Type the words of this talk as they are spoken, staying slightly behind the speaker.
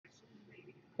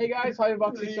Hey guys, how you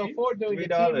boxing so far? Doing the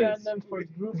team $3. random for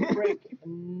group break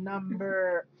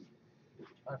number.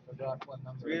 I forgot what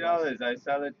number. Three It was. dollars. I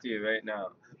sell it to you right now.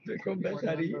 What number was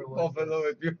Buffalo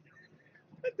this? with you.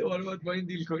 Doğru bakmayın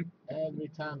değil koyun. Every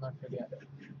time I forget.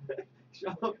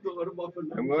 Şahap doğru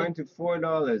Buffalo. I'm going to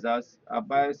 $4. I'll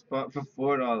buy a spot for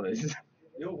 $4.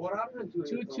 Yo, what happened to it?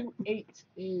 228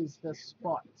 is the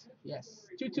spot. Yes,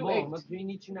 Tamam, 228. benim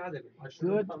için nedir?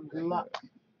 Good luck.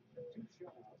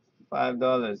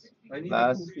 $5. I need a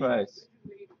Last coffee. price.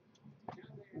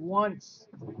 Once,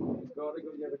 Gotta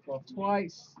go get a coffee.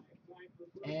 twice,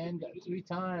 and 3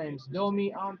 times.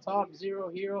 Domi on top, 0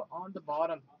 hero on the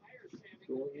bottom.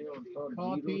 So here on top,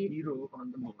 Copy. zero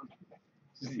on the bottom.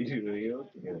 Zero.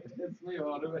 That's me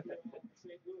all of it.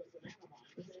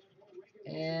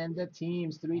 And the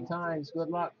teams 3 times. Good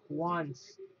luck.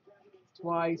 Once,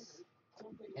 twice,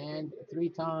 and 3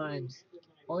 times.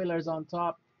 Oilers on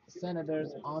top,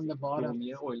 Senators on the bottom.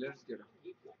 Domiye Oilers göre.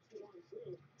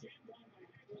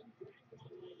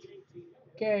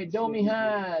 Okay, Domi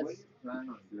has Plan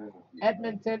on doing it.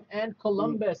 Edmonton and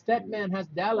Columbus. Statman has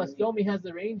Dallas. Domi has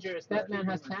the Rangers. Statman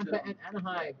has Tampa and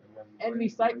Anaheim. Envy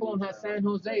Cyclone has San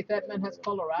Jose. Statman has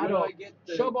Colorado.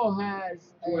 Shobo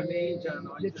has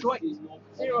Detroit.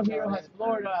 Zero Hero has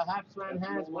Florida. Hapsman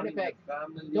has Winnipeg.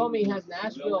 Domi has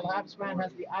Nashville. Hapsman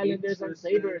has the Islanders and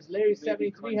Sabres. Larry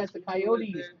 73 has the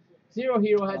Coyotes. Zero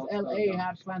Hero has LA.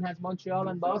 Hapsman has Montreal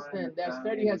and Boston. Devs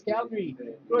 30 has Calgary.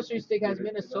 Grocery Stick has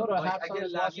Minnesota. Hapsman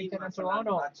has Washington and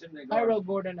Toronto. Tyrell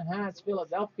Gordon has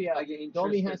Philadelphia.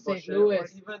 Domi has St.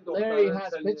 Louis. Larry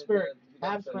has Pittsburgh.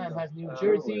 Hapsman has New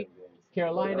Jersey,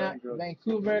 Carolina,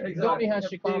 Vancouver. Domi has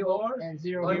Chicago, and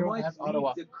Zero Hero has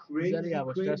Ottawa. Crazy, I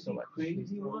was stressed over.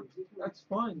 crazy one. That's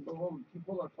fine. But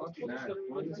people are talking.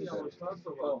 Honestly, I was talking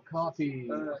about. Copy.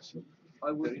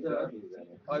 I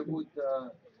would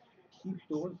keep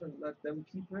those and let them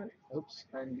keep it. Oops.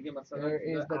 And There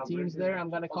is the teams there. I'm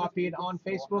going to copy it on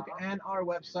Facebook and our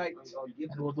website. And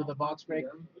we'll do the box break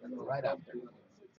right after.